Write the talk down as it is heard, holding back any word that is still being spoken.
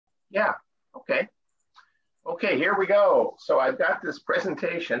Yeah, okay. Okay, here we go. So I've got this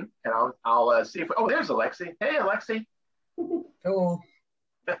presentation, and I'll see if, oh, there's Alexi. Hey, Alexi. Hello.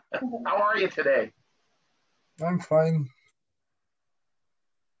 How are you today? I'm fine.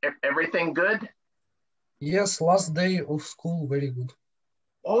 Everything good? Yes, last day of school, very good.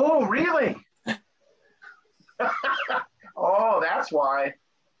 Oh, really? Oh, that's why.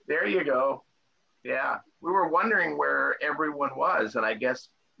 There you go. Yeah, we were wondering where everyone was, and I guess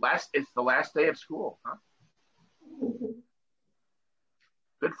it's the last day of school, huh?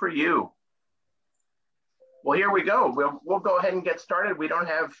 Good for you. Well, here we go. We'll go ahead and get started. We don't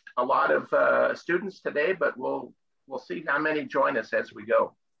have a lot of students today, but we'll see how many join us as we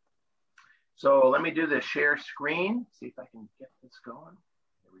go. So let me do the share screen. See if I can get this going.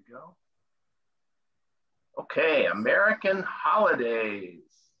 There we go. Okay, American holidays.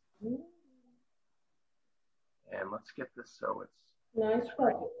 And let's get this so it's nice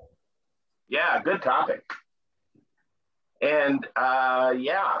topic. Yeah, good topic. And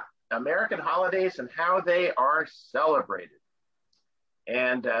yeah, American holidays and how they are celebrated.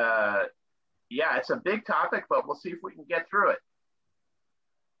 And yeah, it's a big topic, but we'll see if we can get through it.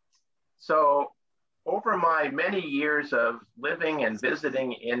 So over my many years of living and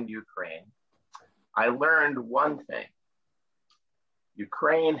visiting in Ukraine, I learned one thing.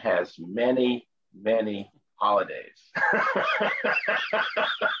 Ukraine has many, many holidays.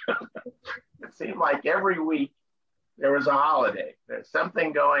 It seemed like every week there was a holiday. There's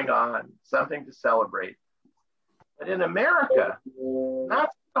something going on, something to celebrate. But in America, not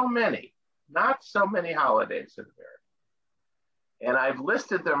so many holidays in America. And I've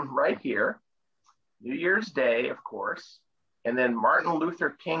listed them right here. New Year's Day, of course, and then Martin Luther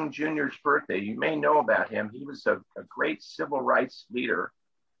King Jr.'s birthday. You may know about him. He was a great civil rights leader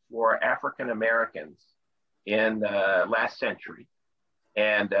for African Americans in last century.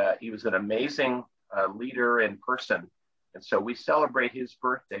 And he was an amazing leader in person. And so we celebrate his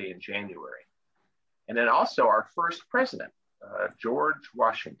birthday in January. And then also our first president, George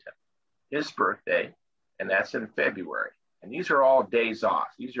Washington, his birthday, and that's in February. And these are all days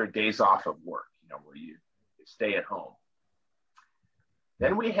off. These are days off of work, you know, where you stay at home.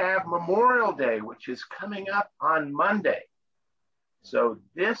 Then we have Memorial Day, which is coming up on Monday. So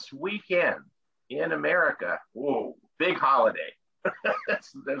this weekend in America, whoa, big holiday.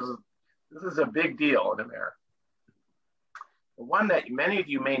 This is a big deal in America. The one that many of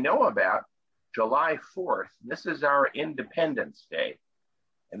you may know about, July 4th, this is our Independence Day.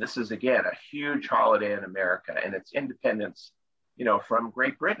 And this is, again, a huge holiday in America, and it's independence, you know, from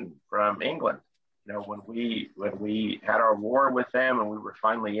Great Britain, from England. You know, when we had our war with them and we were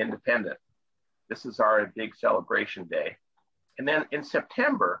finally independent, this is our big celebration day. And then in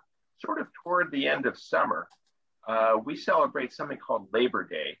September, sort of toward the end of summer, we celebrate something called Labor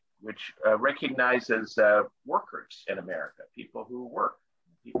Day, which recognizes workers in America, people who work,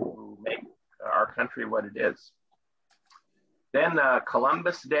 people who make our country what it is. Then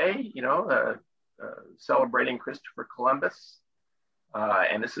Columbus Day, you know, celebrating Christopher Columbus.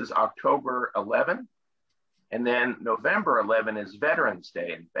 And this is October 11. And then November 11 is Veterans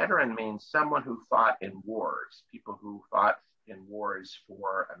Day. And veteran means someone who fought in wars, people who fought in wars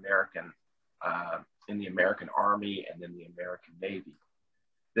for American, in the American Army and in the American Navy.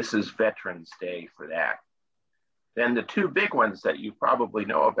 This is Veterans Day for that. Then the two big ones that you probably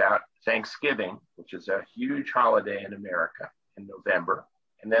know about, Thanksgiving, which is a huge holiday in America in November.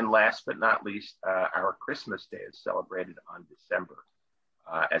 And then last but not least, our Christmas Day is celebrated on December,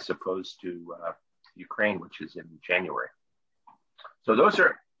 as opposed to Ukraine, which is in January. So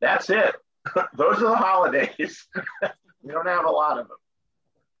that's it. Those are the holidays. We don't have a lot of them.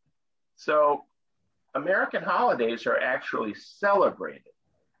 So American holidays are actually celebrated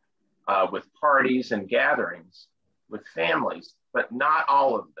with parties and gatherings with families, but not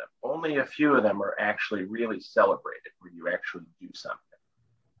all of them. Only a few of them are actually really celebrated, where you actually do something.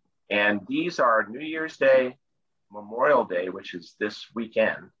 And these are New Year's Day, Memorial Day, which is this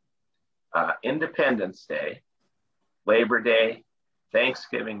weekend, Independence Day, Labor Day,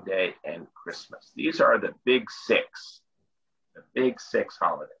 Thanksgiving Day, and Christmas. These are the big six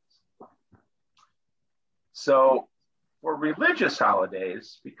holidays. So for religious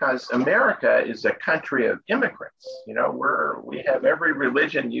holidays, because America is a country of immigrants, you know, we have every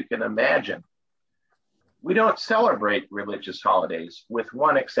religion you can imagine. We don't celebrate religious holidays with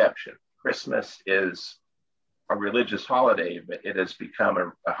one exception. Christmas is a religious holiday, but it has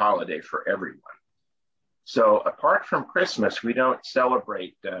become a holiday for everyone. So apart from Christmas, we don't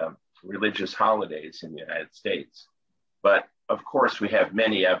celebrate religious holidays in the United States, but of course we have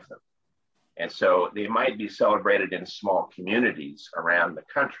many of them. And so they might be celebrated in small communities around the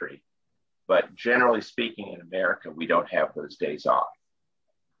country, but generally speaking, in America, we don't have those days off.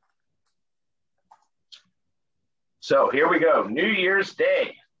 So here we go, New Year's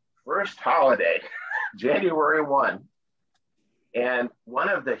Day, first holiday, January 1. And one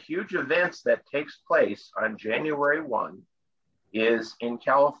of the huge events that takes place on January 1 is in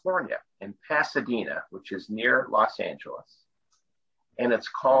California, in Pasadena, which is near Los Angeles. And it's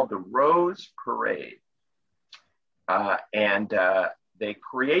called the Rose Parade. They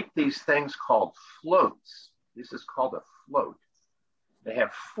create these things called floats. This is called a float. They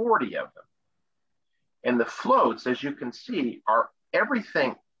have 40 of them. And the floats, as you can see, are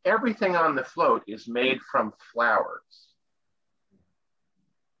everything on the float is made from flowers.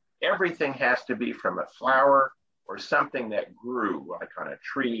 Everything has to be from a flower or something that grew, like on a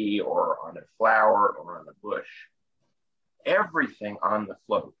tree or on a flower or on a bush. Everything on the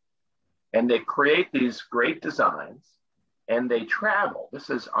float. And they create these great designs and they travel. This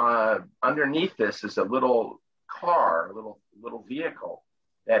is underneath this is a little car, a little vehicle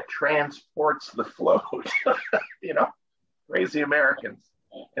that transports the float. You know, crazy Americans.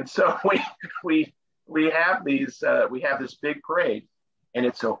 And so we have these we have this big parade, and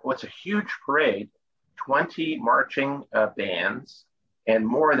it's a huge parade, 20 marching bands, and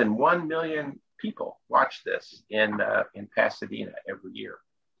more than 1 million people watch this in Pasadena every year.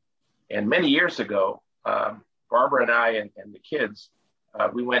 And many years ago, Barbara and I and the kids,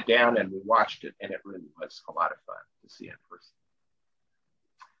 we went down and we watched it, and it really was a lot of fun to see in person.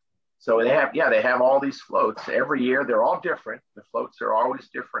 So they have all these floats every year. They're all different. The floats are always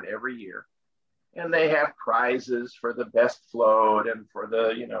different every year. And they have prizes for the best float and for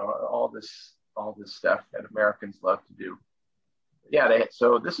the, you know, all this stuff that Americans love to do. Yeah,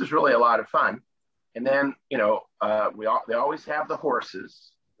 so this is really a lot of fun. And then, you know, they always have the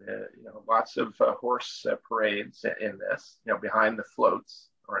horses, you know, lots of horse parades in this, you know, behind the floats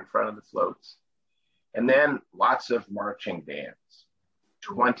or in front of the floats. And then lots of marching bands,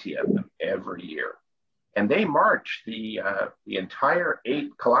 20 of them every year. And they march the entire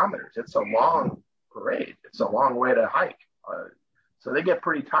 8 kilometers. It's a long parade. It's a long way to hike. So they get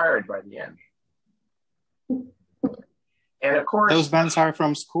pretty tired by the end. And of course, those bands are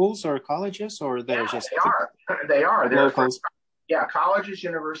from schools or colleges, or they're just they are. They're locals. From, colleges,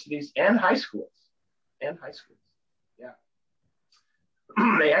 universities, and high schools. Yeah.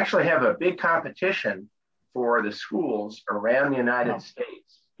 They actually have a big competition for the schools around the United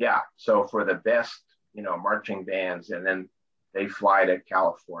States. Yeah. So for the best, you know, marching bands, and then they fly to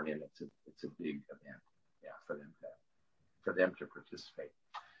California, and it's a big event, for them to participate.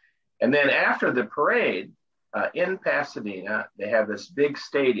 And then after the parade in Pasadena, they have this big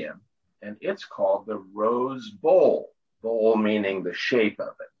stadium, and it's called the Rose Bowl. Bowl meaning the shape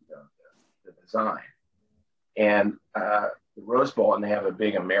of it, the design, and the Rose Bowl, and they have a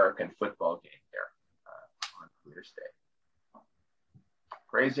big American football game there on New Year's Day.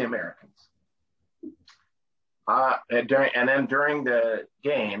 Crazy Americans. And then during the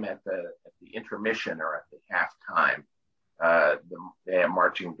game, at the intermission or at the halftime, the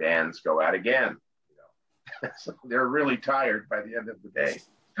marching bands go out again. You know, so they're really tired by the end of the day.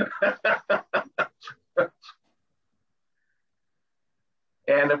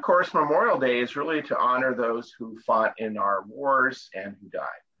 And of course, Memorial Day is really to honor those who fought in our wars and who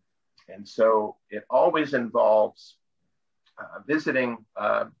died. And so it always involves visiting.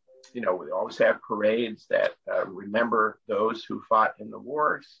 You know, we always have parades that remember those who fought in the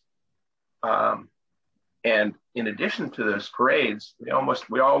wars. And in addition to those parades,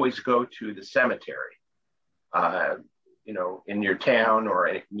 we always go to the cemetery, you know, in your town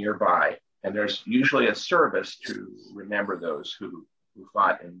or nearby. And there's usually a service to remember those who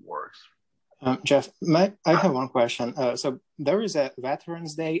fought in wars. Jeff, I have one question. So there is a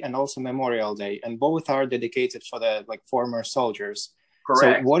Veterans Day and also Memorial Day, and both are dedicated for the former soldiers.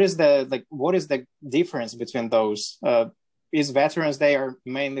 Correct. So what is the difference between those? Is Veterans Day are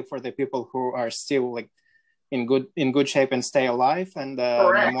mainly for the people who are still in good shape and stay alive, and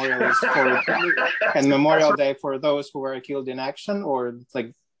Memorial is for and Memorial Day for those who were killed in action, or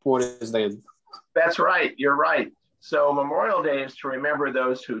what is the? That's right. You're right. So Memorial Day is to remember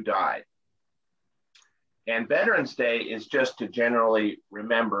those who died, and Veterans Day is just to generally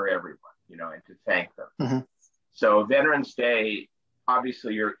remember everyone, you know, and to thank them. Mm-hmm. So Veterans Day,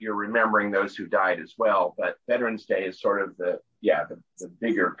 obviously, you're remembering those who died as well, but Veterans Day is sort of the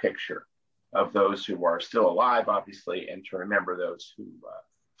bigger picture of those who are still alive, obviously, and to remember those who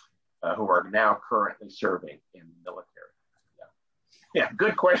are now currently serving in the military. Yeah,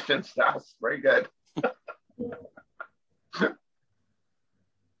 good question, Stas. Very good.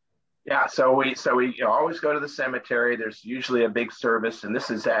 Yeah, so we always go to the cemetery. There's usually a big service, and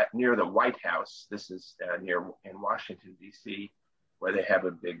this is near the White House. This is near in Washington, D.C., where they have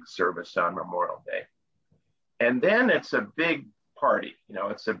a big service on Memorial Day. And then it's a big party.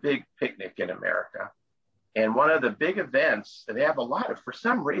 It's a big picnic in America. And one of the big events, they have for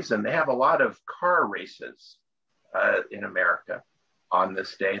some reason, they have a lot of car races in America on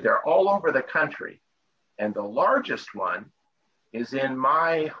this day. They're all over the country. And the largest one is in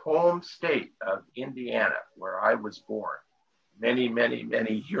my home state of Indiana, where I was born many, many,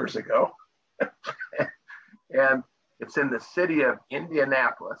 many years ago. And it's in the city of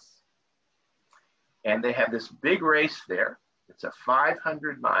Indianapolis. And they have this big race there. It's a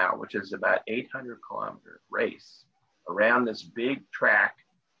 500-mile, which is about 800-kilometer race around this big track.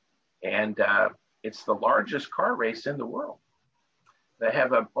 And it's the largest car race in the world. They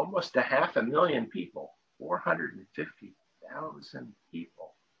have almost 500,000 people, 450,000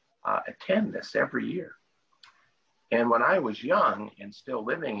 people attend this every year. And when I was young and still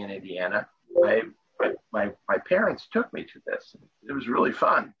living in Indiana, my parents took me to this. It was really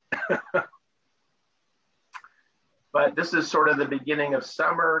fun. But this is sort of the beginning of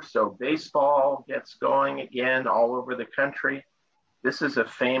summer, so baseball gets going again all over the country. This is a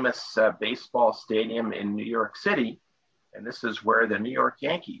famous baseball stadium in New York City, and this is where the New York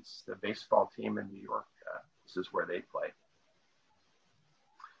Yankees, the baseball team in New York, this is where they play.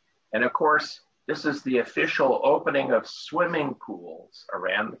 And of course, this is the official opening of swimming pools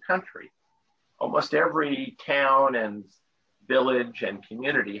around the country. Almost every town and village and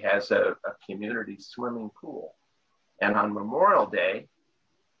community has a community swimming pool. And on Memorial Day,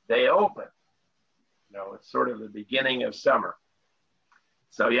 they open. It's sort of the beginning of summer.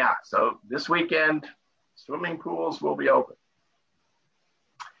 So yeah, so this weekend, swimming pools will be open.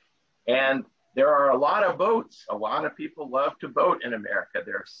 And there are a lot of boats. A lot of people love to boat in America.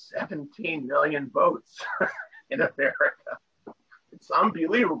 There are 17 million boats in America. It's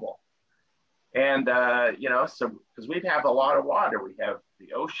unbelievable. And, so because we have a lot of water. We have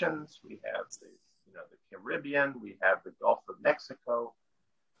the oceans, we have the Caribbean, we have the Gulf of Mexico,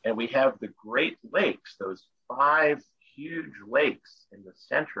 and we have the Great Lakes, those 5 huge lakes in the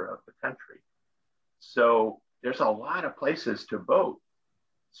center of the country. So there's a lot of places to boat.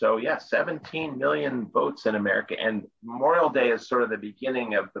 So yeah, 17 million boats in America, and Memorial Day is sort of the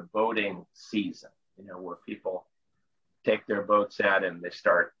beginning of the boating season, where people take their boats out and they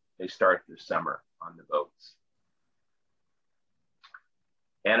start their summer on the boats.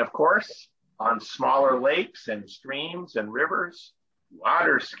 And of course, on smaller lakes and streams and rivers,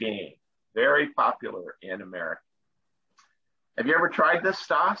 water skiing, very popular in America. Have you ever tried this,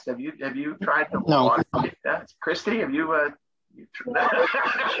 Stas? Have you tried the water skiing? That's Christy, have you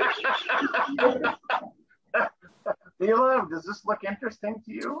Mila, does this look interesting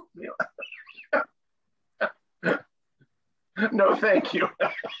to you? No, thank you.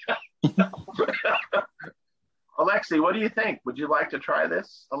 Alexei, what do you think? Would you like to try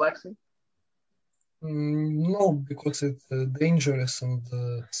this, Alexei? No, because it's dangerous and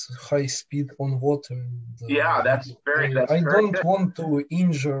high speed on water. And, yeah, that's very I don't good. want to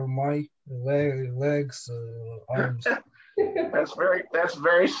injure my legs, arms. That's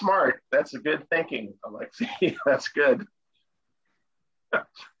very smart. That's a good thinking, Alexei. That's good.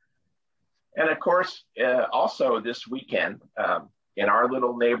 And of course, also this weekend, in our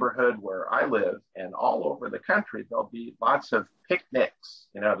little neighborhood where I live and all over the country, there'll be lots of picnics.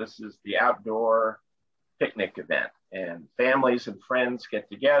 This is the outdoor picnic event, and families and friends get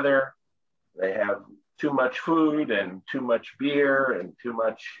together. They have too much food and too much beer and too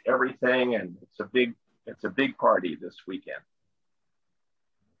much everything, and it's a big party this weekend.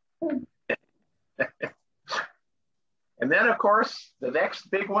 And then, of course, the next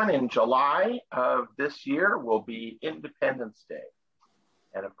big one in July of this year will be Independence Day.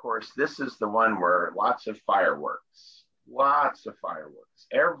 And of course, this is the one where lots of fireworks.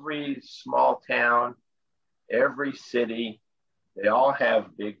 Every small town, every city, they all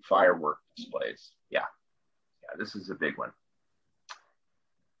have big firework displays. Yeah, this is a big one.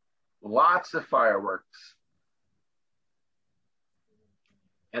 Lots of fireworks.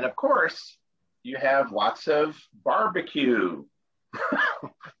 And of course, you have lots of barbecue.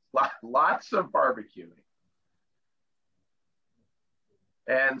 Lots of barbecuing.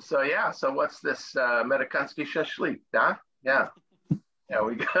 And so, yeah, so what's this amerikanski shashlik, huh? Yeah,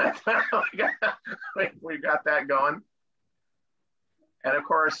 we got that going. And of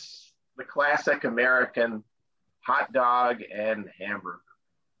course, the classic American hot dog and hamburger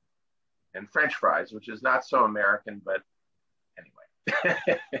and French fries, which is not so American, but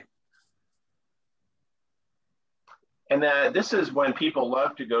anyway. And this is when people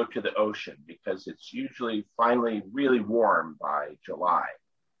love to go to the ocean because it's usually finally really warm by July.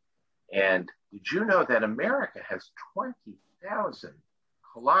 And did you know that America has 20,000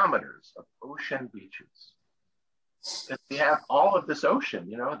 kilometers of ocean beaches? We have all of this ocean,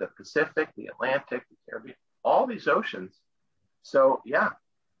 you know, the Pacific, the Atlantic, the Caribbean, all these oceans. So yeah,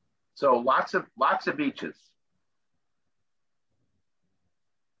 so lots of beaches.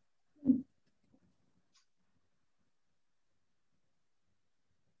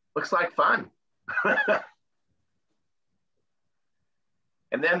 Looks like fun.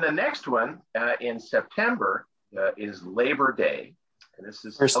 And then the next one in September is Labor Day. And this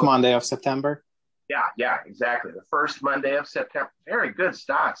is first Monday of September. Yeah, exactly. The first Monday of September. Very good,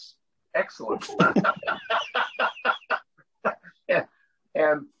 Stas. Excellent.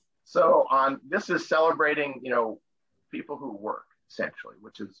 and so this is celebrating, you know, people who work essentially,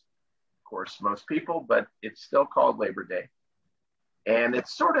 which is, of course, most people, but it's still called Labor Day. And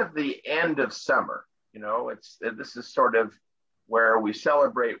it's sort of the end of summer, you know, this is sort of where we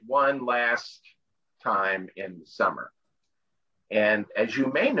celebrate one last time in the summer. And as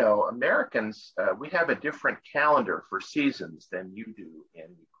you may know, Americans, we have a different calendar for seasons than you do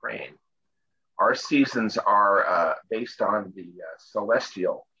in Ukraine. Our seasons are based on the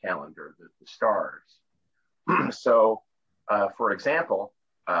celestial calendar, the stars. So, for example,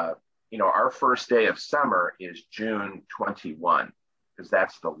 you know, our first day of summer is June 21, because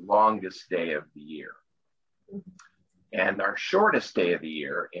that's the longest day of the year. And our shortest day of the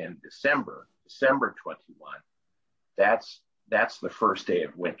year in December 21, that's the first day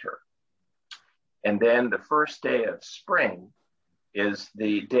of winter. And then the first day of spring is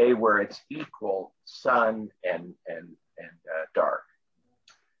the day where it's equal sun and dark.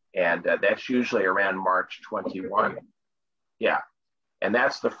 And that's usually around March 21. Yeah. And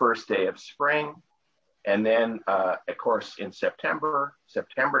that's the first day of spring. And then, of course, in September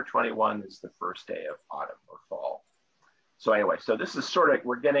 21 is the first day of autumn or fall. So anyway, so this is sort of,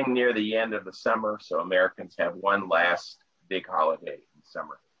 we're getting near the end of the summer. So Americans have one last big holiday in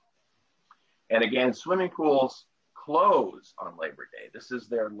summer. And again, swimming pools close on Labor Day. This is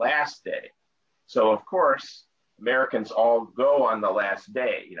their last day. So of course, Americans all go on the last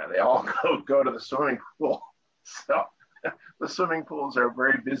day. You know, they all go to the swimming pool. So the swimming pools are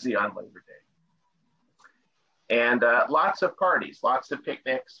very busy on Labor Day. And lots of parties, lots of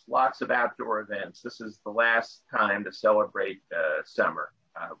picnics, lots of outdoor events. This is the last time to celebrate summer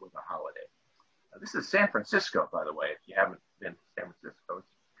with a holiday. This is San Francisco, by the way. If you haven't been to San Francisco, it's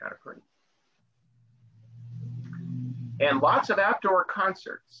kind of pretty. And lots of outdoor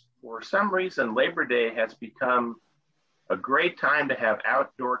concerts. For some reason, Labor Day has become a great time to have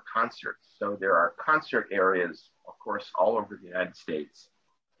outdoor concerts. So there are concert areas, of course, all over the United States.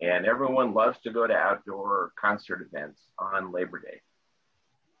 And everyone loves to go to outdoor concert events on Labor Day.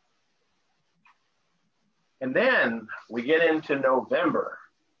 And then we get into November.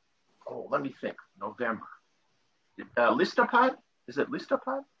 Oh, let me think. November. Listopad? Is it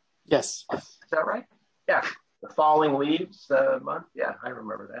Listopad? Yes. Is that right? Yeah. The falling leaves month. Yeah, I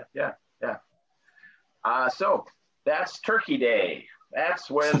remember that. Yeah. So that's Turkey Day. That's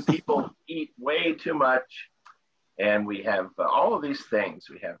when people eat way too much. And we have all of these things.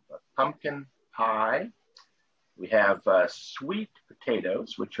 We have pumpkin pie. We have sweet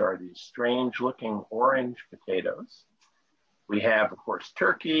potatoes, which are these strange looking orange potatoes. We have, of course,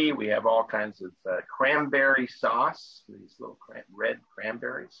 turkey. We have all kinds of cranberry sauce, these little red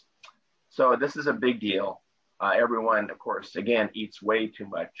cranberries. So this is a big deal. Everyone, of course, again, eats way too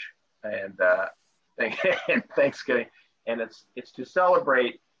much. And Thanksgiving. And it's to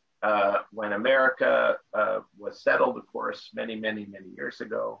celebrate when America was settled, of course, many, many, many years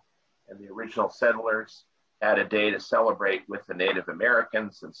ago, and the original settlers had a day to celebrate with the Native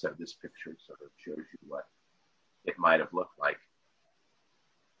Americans. And so this picture sort of shows you what it might have looked like.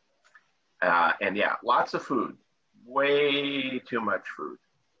 And yeah, lots of food, way too much food.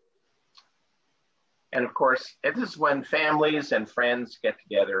 And of course, this is when families and friends get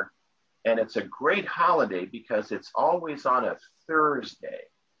together. And it's a great holiday because it's always on a Thursday.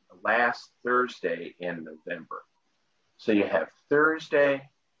 Last Thursday in November. So you have Thursday,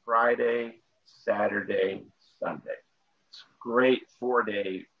 Friday, Saturday, Sunday. It's a great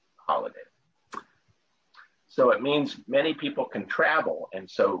 4-day holiday. So it means many people can travel. And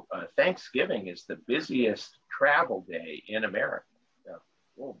so Thanksgiving is the busiest travel day in America.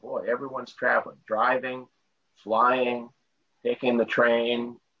 Oh boy, everyone's traveling, driving, flying, taking the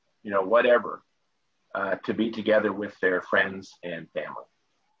train, you know, whatever, to be together with their friends and family.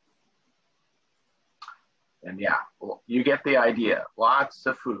 And yeah, well, you get the idea. Lots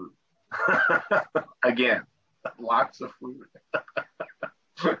of food. Again, Lots of food.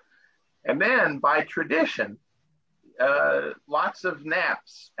 And then by tradition, lots of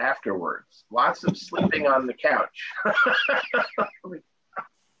naps afterwards, lots of sleeping on the couch.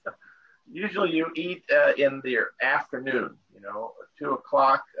 Usually you eat in the afternoon, 2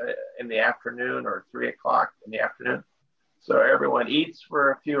 o'clock in the afternoon or 3 o'clock in the afternoon. So everyone eats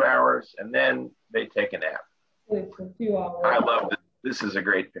for a few hours and then they take a nap. It's a few hours. I love this. This is a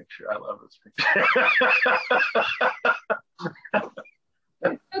great picture. I love this picture.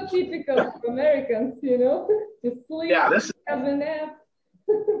 It's so typical of Americans, to sleep, Yeah, have a nap.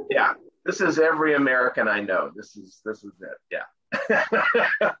 yeah, this is every American I know. This is it. Yeah.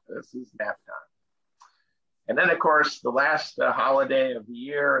 This is nap time. And then, of course, the last holiday of the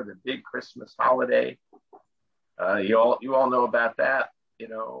year, the big Christmas holiday. You all know about that.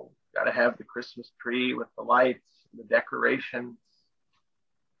 Got to have the Christmas tree with the lights, the decorations.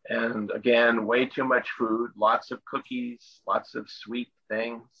 And again, way too much food, lots of cookies, lots of sweet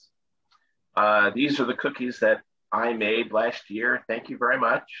things. These are the cookies that I made last year. Thank you very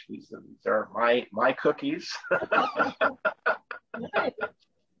much. These are my cookies. Nice.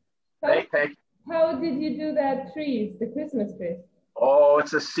 Thank you. How did you do that trees, the Christmas trees? Oh,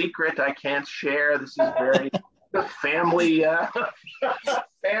 it's a secret I can't share. This is very family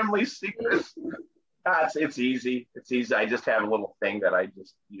family secrets. It's easy. It's easy. I just have a little thing that I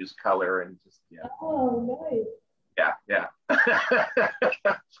just use color and just, yeah. Oh, nice. Yeah.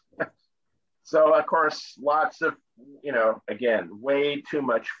 So, of course, lots of, again, way too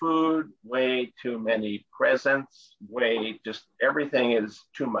much food, way too many presents, everything is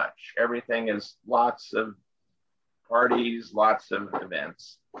too much. Everything is lots of parties, lots of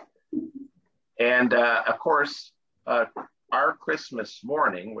events. And, of course, our Christmas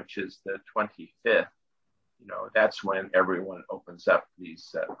morning, which is the 25th, that's when everyone opens up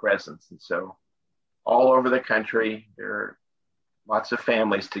these presents. And so all over the country, there are lots of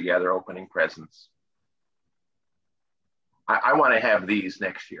families together opening presents. I want to have these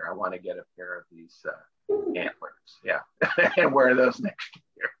next year. I want to get a pair of these antlers, yeah, and wear those next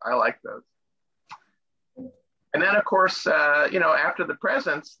year. I like those. And then, of course, after the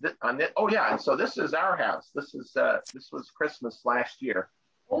presents, and so this is our house. This was Christmas last year.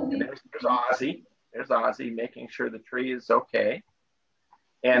 And there's Ozzy. There's Ozzy making sure the tree is okay.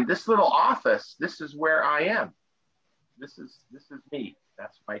 And this little office, this is where I am. This is me.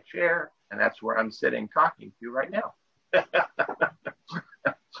 That's my chair, and that's where I'm sitting talking to you right now.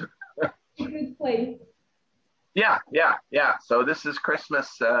 Good place. Yeah. So this is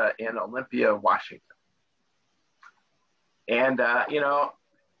Christmas in Olympia, Washington. And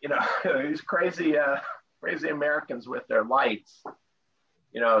these crazy Americans with their lights.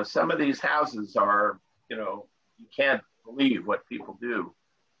 Some of these houses are, you can't believe what people do.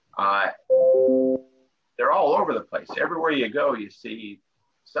 They're all over the place. Everywhere you go, you see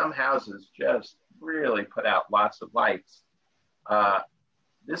some houses just really put out lots of lights.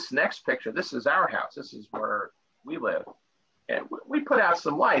 This next picture, this is our house. This is where we live. And we put out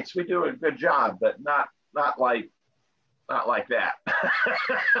some lights. We do a good job, but not like that.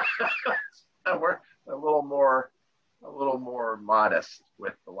 We're a little more modest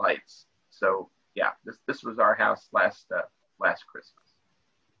with the lights. So yeah, this was our house last Christmas.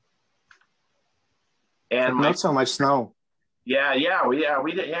 And not so much snow. We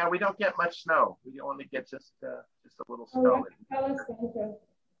don't get much snow. We only get just a little snow.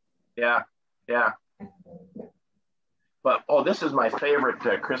 Yeah. But this is my favorite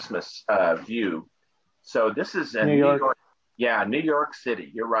Christmas view. So this is in New York. Yeah, New York City.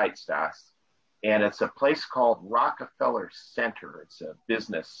 You're right, Stas. And it's a place called Rockefeller Center. It's a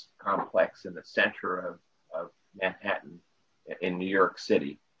business complex in the center of Manhattan in New York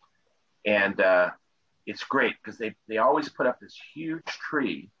City. And it's great because they always put up this huge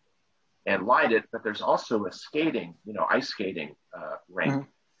tree and light it, but there's also a ice skating rink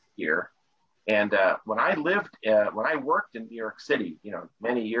here. And when I worked in New York City,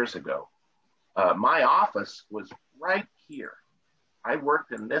 many years ago, my office was right here. I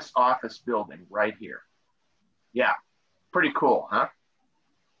worked in this office building right here. Yeah, pretty cool, huh?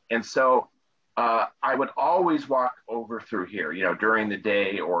 And so I would always walk over through here, during the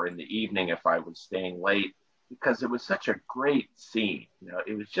day or in the evening if I was staying late, because it was such a great scene.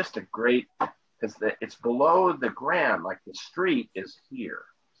 It was just a great, because it's below the ground, like the street is here.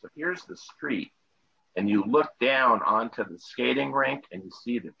 So here's the street, and you look down onto the skating rink and you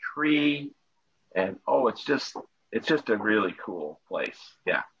see the tree, and it's just a really cool place.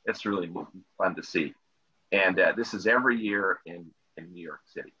 Yeah, it's really fun to see. And this is every year in New York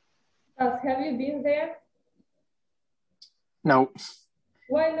City. Have you been there? No.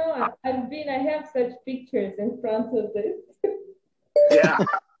 Why not? I have such pictures in front of this. Yeah.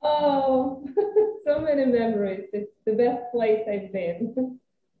 Oh, so many memories. It's the best place I've been.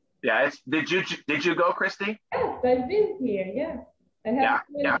 Yeah. Did you go, Christy? Yes, I've been here. Yeah. I have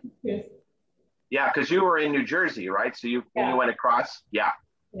so many pictures. Yeah, because you were in New Jersey, right? So you went across. Yeah.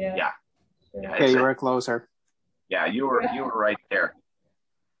 Yeah. Yeah. Sure. Yeah, Okay, you were closer. Yeah, you were right there.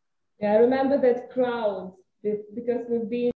 Yeah, I remember that crowd because we've been